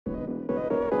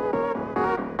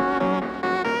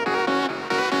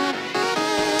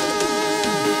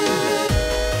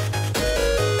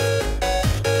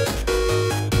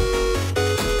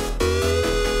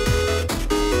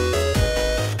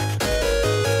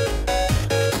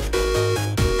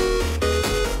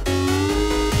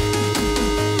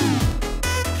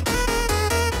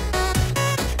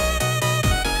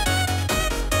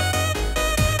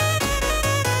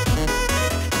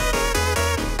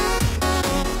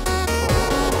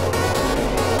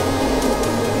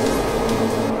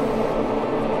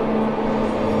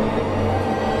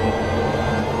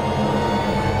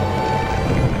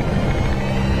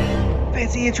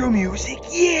intro music.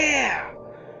 Yeah!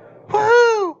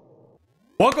 Woohoo!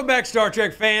 Welcome back, Star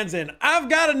Trek fans, and I've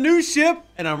got a new ship,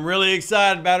 and I'm really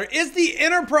excited about it. It's the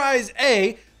Enterprise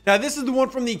A. Now, this is the one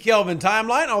from the Kelvin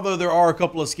timeline, although there are a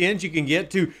couple of skins you can get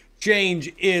to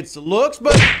change its looks,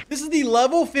 but this is the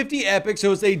level 50 epic,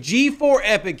 so it's a G4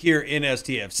 epic here in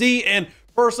STFC, and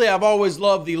personally, I've always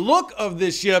loved the look of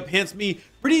this ship, hence me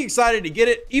pretty excited to get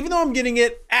it, even though I'm getting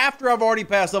it after I've already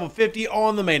passed level 50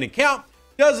 on the main account.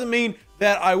 Doesn't mean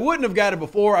that I wouldn't have got it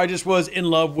before, I just was in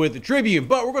love with the Tribune.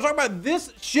 But we're gonna talk about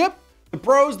this ship, the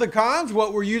pros, the cons,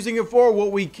 what we're using it for,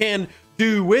 what we can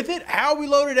do with it, how we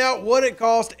load it out, what it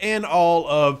cost, and all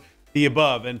of the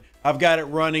above. And I've got it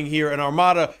running here in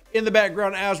Armada in the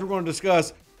background as we're going to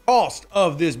discuss cost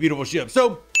of this beautiful ship. So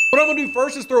what I'm gonna do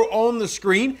first is throw on the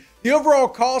screen the overall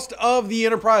cost of the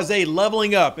Enterprise A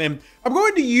leveling up. And I'm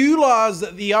going to utilize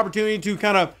the opportunity to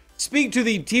kind of speak to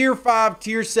the tier 5,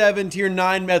 tier 7, tier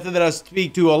 9 method that I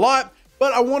speak to a lot,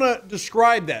 but I want to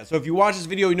describe that. So if you watch this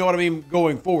video, you know what I mean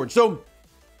going forward. So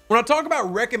when I talk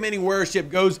about recommending where a ship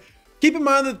goes, keep in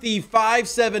mind that the 5,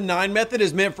 7, 9 method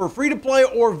is meant for free to play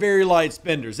or very light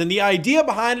spenders. And the idea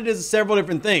behind it is several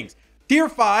different things. Tier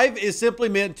 5 is simply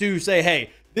meant to say, hey,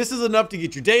 this is enough to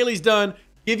get your dailies done,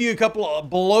 give you a couple of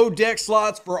below deck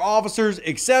slots for officers,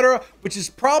 etc., which is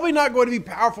probably not going to be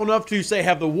powerful enough to say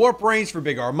have the warp range for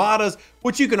big armadas,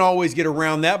 which you can always get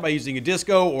around that by using a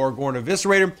disco or going to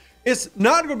eviscerator. It's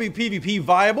not going to be PvP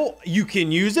viable. You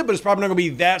can use it, but it's probably not going to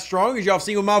be that strong, as y'all have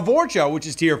seen with my Vorcha, which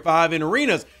is tier 5 in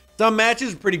arenas. Some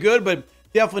matches are pretty good, but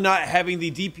definitely not having the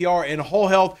DPR and hull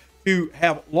health to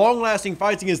have long-lasting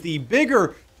fights against the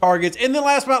bigger targets. And then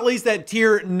last but not least, that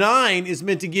tier 9 is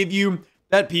meant to give you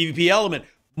that PvP element.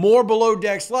 More below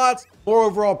deck slots, more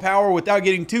overall power without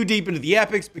getting too deep into the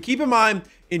epics. But keep in mind,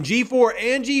 in G4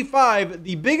 and G5,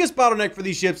 the biggest bottleneck for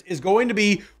these ships is going to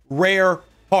be rare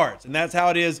parts. And that's how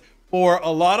it is for a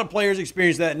lot of players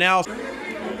experience that now.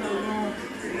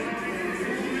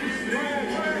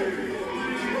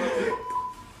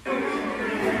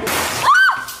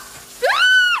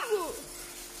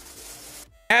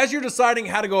 As you're deciding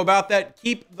how to go about that,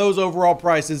 keep those overall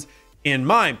prices in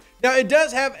mind. Now, it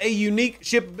does have a unique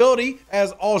ship ability,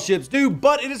 as all ships do,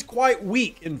 but it is quite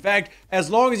weak. In fact, as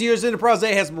long as the USS Enterprise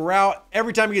A has morale,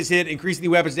 every time it gets hit, increasing the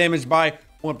weapon's damage by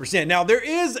 1%. Now, there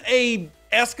is a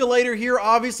escalator here,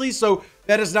 obviously, so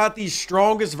that is not the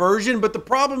strongest version, but the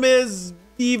problem is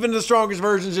even the strongest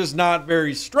version is just not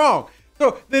very strong.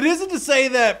 So that isn't to say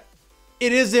that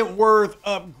it isn't worth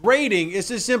upgrading. It's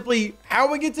just simply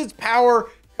how it gets its power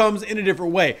comes in a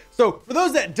different way. So for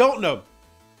those that don't know,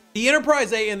 the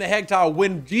Enterprise A and the Hegtile,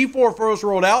 when G4 first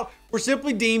rolled out, were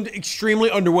simply deemed extremely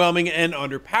underwhelming and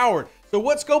underpowered. So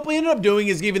what Scopely ended up doing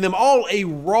is giving them all a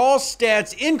raw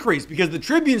stats increase, because the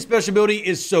Tribune special ability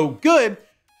is so good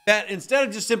that instead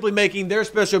of just simply making their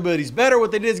special abilities better,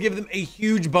 what they did is give them a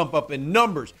huge bump up in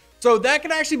numbers. So that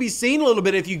can actually be seen a little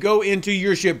bit if you go into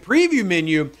your ship preview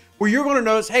menu, where you're going to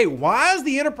notice, hey, why does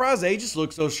the Enterprise A just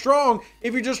look so strong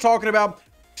if you're just talking about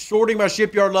sorting by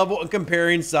shipyard level and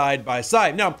comparing side by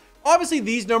side. Now, obviously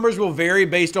these numbers will vary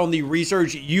based on the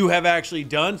research you have actually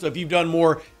done. So if you've done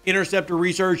more interceptor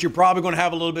research, you're probably going to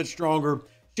have a little bit stronger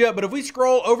ship. But if we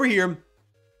scroll over here,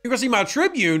 you're going to see my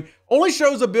Tribune only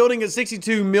shows a building at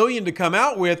 62 million to come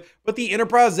out with, but the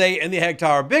Enterprise A and the Hegtile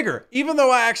are bigger, even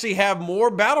though I actually have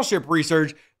more battleship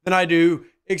research than I do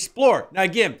Explorer. Now,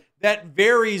 again, that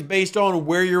varies based on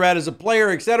where you're at as a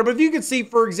player, etc. But if you can see,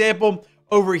 for example,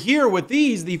 over here with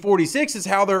these, the 46s,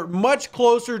 how they're much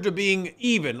closer to being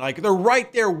even. Like they're right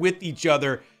there with each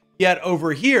other, yet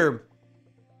over here,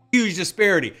 huge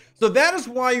disparity. So that is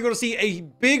why you're going to see a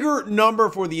bigger number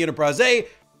for the Enterprise A.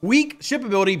 Weak ship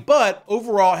ability, but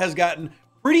overall has gotten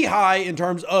pretty high in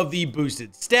terms of the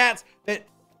boosted stats. That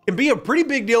can be a pretty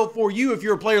big deal for you if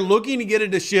you're a player looking to get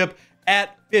into ship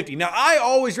at 50. Now, I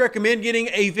always recommend getting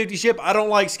a 50 ship. I don't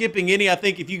like skipping any. I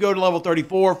think if you go to level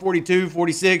 34, 42,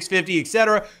 46, 50,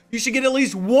 etc., you should get at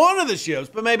least one of the ships,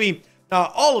 but maybe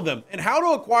not all of them. And how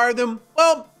to acquire them?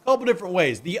 Well, a couple different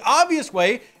ways. The obvious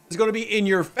way is going to be in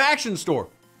your faction store.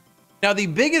 Now, the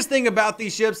biggest thing about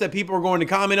these ships that people are going to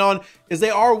comment on is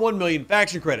they are 1 million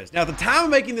faction credits. Now, at the time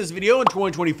of making this video in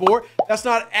 2024, that's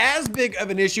not as big of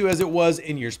an issue as it was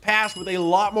in years past, with a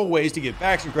lot more ways to get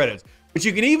faction credits. But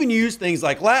you can even use things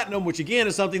like latinum, which again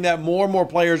is something that more and more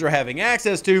players are having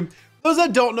access to. Those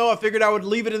that don't know, I figured I would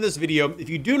leave it in this video. If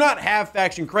you do not have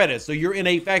faction credits, so you're in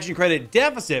a faction credit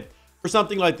deficit for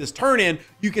something like this turn-in,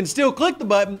 you can still click the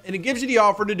button and it gives you the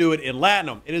offer to do it in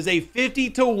latinum. It is a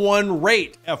 50-to-1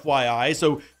 rate, FYI.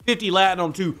 So 50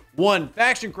 latinum to 1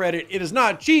 faction credit. It is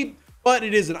not cheap, but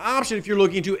it is an option if you're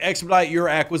looking to expedite your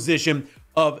acquisition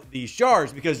of these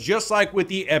shards, because just like with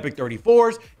the Epic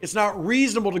 34s, it's not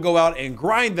reasonable to go out and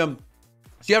grind them.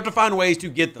 So you have to find ways to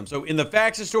get them. So in the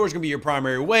faction store is going to be your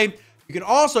primary way. You can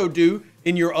also do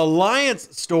in your Alliance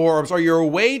store, I'm sorry, your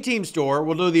away team store.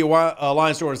 We'll do the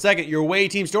Alliance store in a second. Your away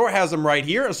team store has them right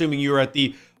here, assuming you're at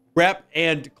the rep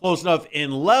and close enough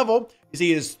in level. You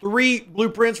see it's 3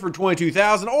 blueprints for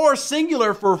 22,000 or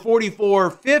singular for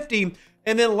 4450.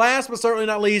 And then last but certainly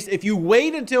not least, if you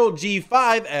wait until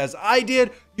G5, as I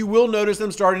did, you will notice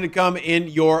them starting to come in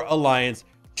your Alliance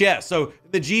chest. So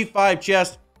the G5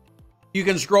 chest, you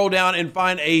can scroll down and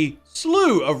find a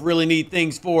slew of really neat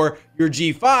things for your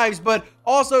G5s, but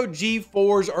also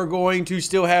G4s are going to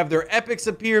still have their epics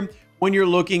appear when you're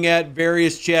looking at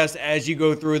various chests as you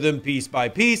go through them piece by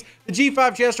piece. The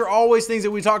G5 chests are always things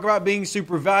that we talk about being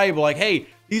super valuable, like, hey,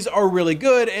 these are really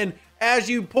good, and as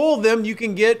you pull them, you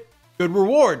can get good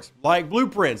rewards, like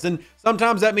blueprints, and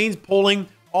sometimes that means pulling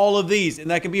all of these, and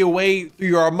that can be a way through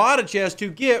your Armada chest to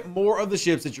get more of the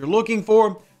ships that you're looking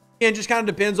for. It just kind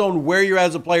of depends on where you're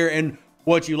as a player and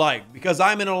what you like. Because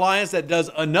I'm in an alliance that does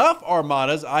enough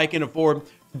Armadas, I can afford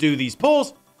to do these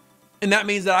pulls. And that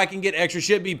means that I can get extra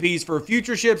ship BPs for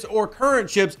future ships or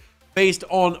current ships based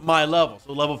on my level.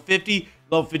 So level 50,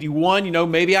 level 51, you know,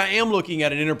 maybe I am looking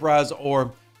at an Enterprise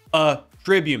or a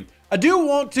Tribune. I do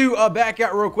want to back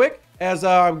out real quick as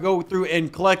I go through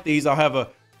and collect these. I'll have an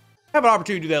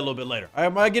opportunity to do that a little bit later.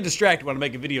 I get distracted when I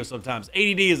make a video sometimes.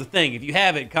 ADD is a thing. If you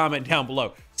have it, comment down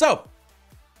below. So,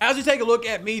 as we take a look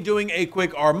at me doing a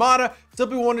quick Armada,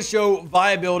 simply want to show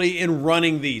viability in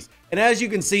running these. And as you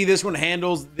can see, this one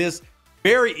handles this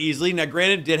very easily. Now,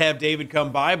 granted, did have David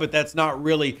come by, but that's not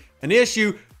really an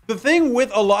issue. The thing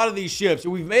with a lot of these ships,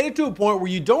 we've made it to a point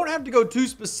where you don't have to go too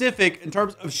specific in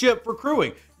terms of ship for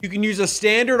crewing. You can use a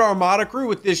standard Armada crew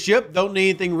with this ship. Don't need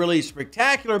anything really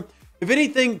spectacular. If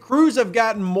anything, crews have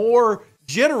gotten more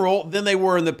general than they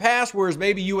were in the past, whereas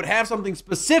maybe you would have something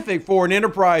specific for an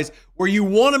Enterprise where you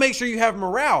want to make sure you have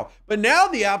morale. But now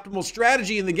the optimal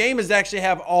strategy in the game is to actually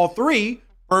have all three,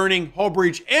 burning, hull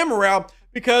breach, and morale,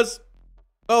 because,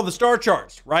 well, the star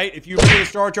charts, right? If you look at the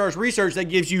star charts research, that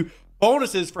gives you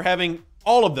bonuses for having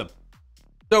all of them.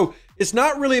 So it's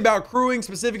not really about crewing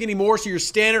specific anymore, so your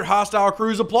standard hostile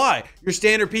crews apply. Your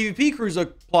standard PvP crews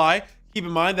apply. Keep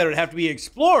in mind that it would have to be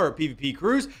Explorer PvP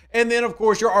crews, and then of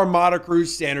course your Armada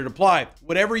crews standard apply.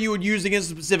 Whatever you would use against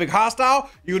a specific hostile,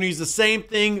 you're gonna use the same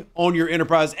thing on your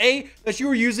Enterprise A that you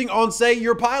were using on, say,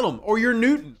 your Pylum, or your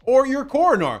Newton, or your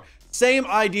Coronar. Same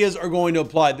ideas are going to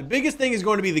apply. The biggest thing is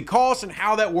going to be the cost and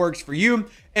how that works for you.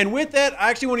 And with that, I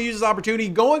actually want to use this opportunity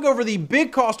going over the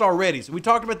big cost already. So we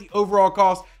talked about the overall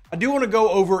cost. I do want to go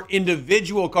over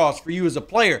individual costs for you as a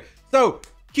player. So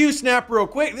cue snap real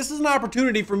quick. This is an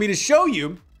opportunity for me to show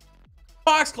you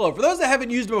Spox Club. For those that haven't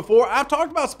used it before, I've talked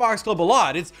about Spox Club a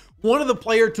lot. It's one of the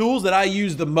player tools that I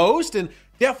use the most, and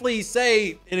definitely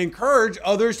say and encourage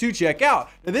others to check out.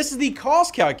 Now, this is the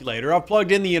cost calculator. I've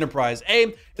plugged in the Enterprise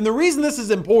A, and the reason this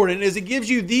is important is it gives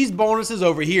you these bonuses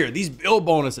over here, these build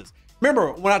bonuses.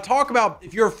 Remember, when I talk about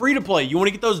if you're free to play, you want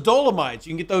to get those Dolomites,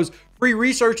 you can get those free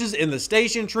researches in the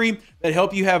station tree that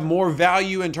help you have more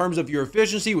value in terms of your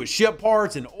efficiency with ship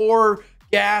parts and ore,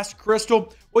 gas,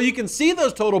 crystal. Well, you can see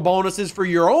those total bonuses for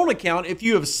your own account if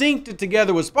you have synced it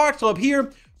together with Spox Club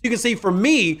here. You can see for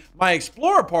me, my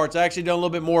Explorer parts, I actually done a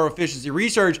little bit more efficiency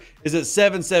research, is at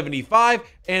 775,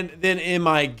 and then in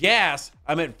my gas,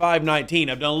 I'm at 519.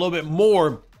 I've done a little bit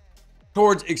more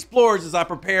towards Explorers as I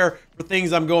prepare for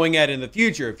things I'm going at in the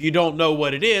future. If you don't know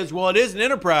what it is, well, it is an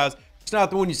Enterprise. It's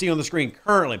not the one you see on the screen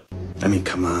currently. I mean,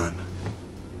 come on.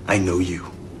 I know you.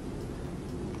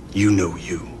 You know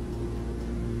you.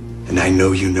 And I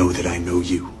know you know that I know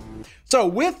you. So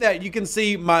with that, you can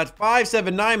see my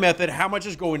 579 method, how much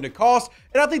it's going to cost.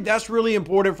 And I think that's really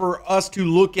important for us to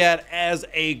look at as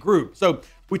a group. So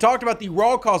we talked about the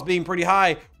raw cost being pretty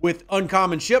high with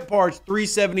uncommon ship parts,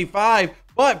 375.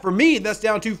 But for me, that's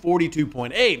down to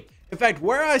 42.8. In fact,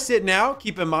 where I sit now,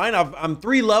 keep in mind, I'm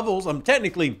 3 levels. I'm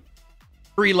technically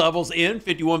 3 levels in,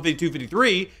 51, 52,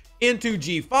 53, into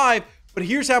G5. But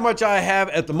here's how much I have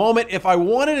at the moment. If I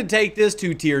wanted to take this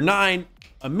to tier 9,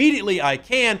 immediately I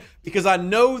can, because I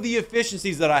know the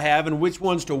efficiencies that I have and which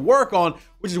ones to work on,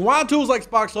 which is why tools like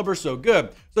Spox Club are so good.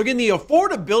 So again, the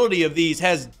affordability of these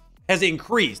has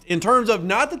increased in terms of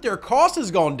not that their cost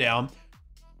has gone down,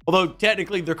 although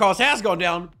technically their cost has gone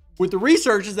down with the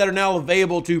researches that are now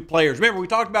available to players. Remember, we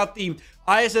talked about the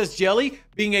ISS Jelly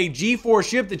being a G4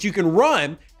 ship that you can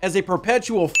run as a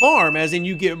perpetual farm, as in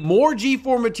you get more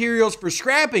G4 materials for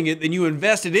scrapping it than you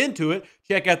invested into it.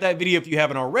 Check out that video if you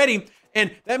haven't already.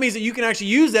 And that means that you can actually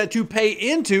use that to pay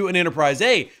into an Enterprise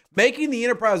A, making the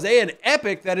Enterprise A an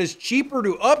epic that is cheaper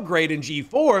to upgrade in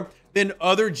G4 than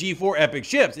other G4 epic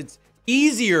ships. It's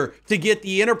easier to get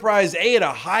the Enterprise A at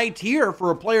a high tier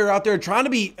for a player out there trying to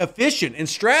be efficient and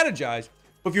strategize.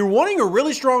 But if you're wanting a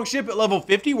really strong ship at level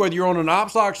 50, whether you're on an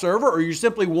OPSOC server or you're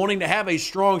simply wanting to have a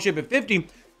strong ship at 50,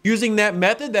 using that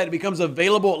method that becomes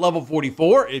available at level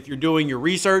 44, if you're doing your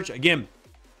research, again,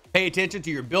 pay attention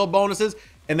to your build bonuses,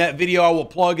 and that video I will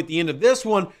plug at the end of this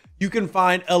one, you can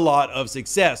find a lot of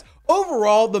success.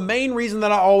 Overall, the main reason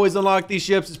that I always unlock these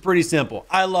ships is pretty simple.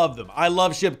 I love them. I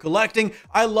love ship collecting.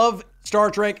 I love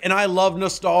Star Trek, and I love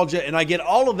nostalgia, and I get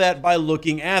all of that by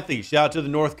looking at these. Shout out to the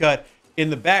North Cut in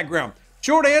the background.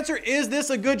 Short answer, is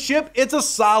this a good ship? It's a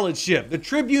solid ship. The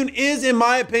Tribune is, in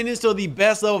my opinion, still the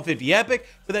best level 50 epic,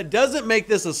 but that doesn't make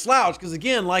this a slouch because,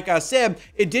 again, like I said,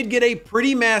 it did get a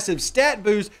pretty massive stat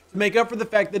boost to make up for the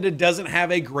fact that it doesn't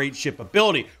have a great ship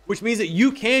ability, which means that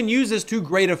you can use this to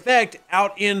great effect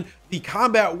out in the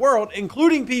combat world,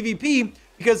 including PvP,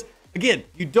 because again,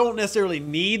 you don't necessarily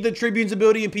need the Tribune's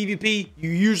ability in PvP. You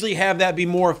usually have that be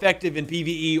more effective in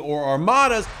PvE or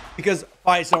Armadas because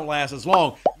fights don't last as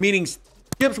long, meaning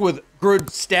ships with good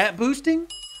stat boosting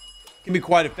can be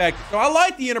quite effective. So I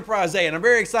like the Enterprise A, and I'm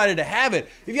very excited to have it.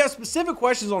 If you have specific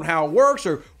questions on how it works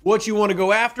or what you want to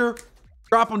go after,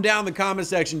 drop them down in the comment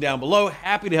section down below.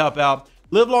 Happy to help out.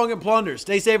 Live long and plunder.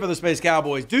 Stay safe, other Space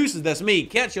Cowboys. Deuces, that's me.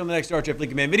 Catch you on the next Star Trek Fleet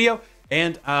Command video,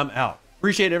 and I'm out.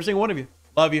 Appreciate every single one of you.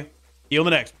 Love you. See you on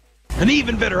the next one. An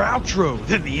even better outro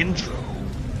than the intro.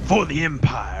 For the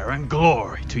Empire and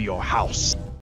glory to your house.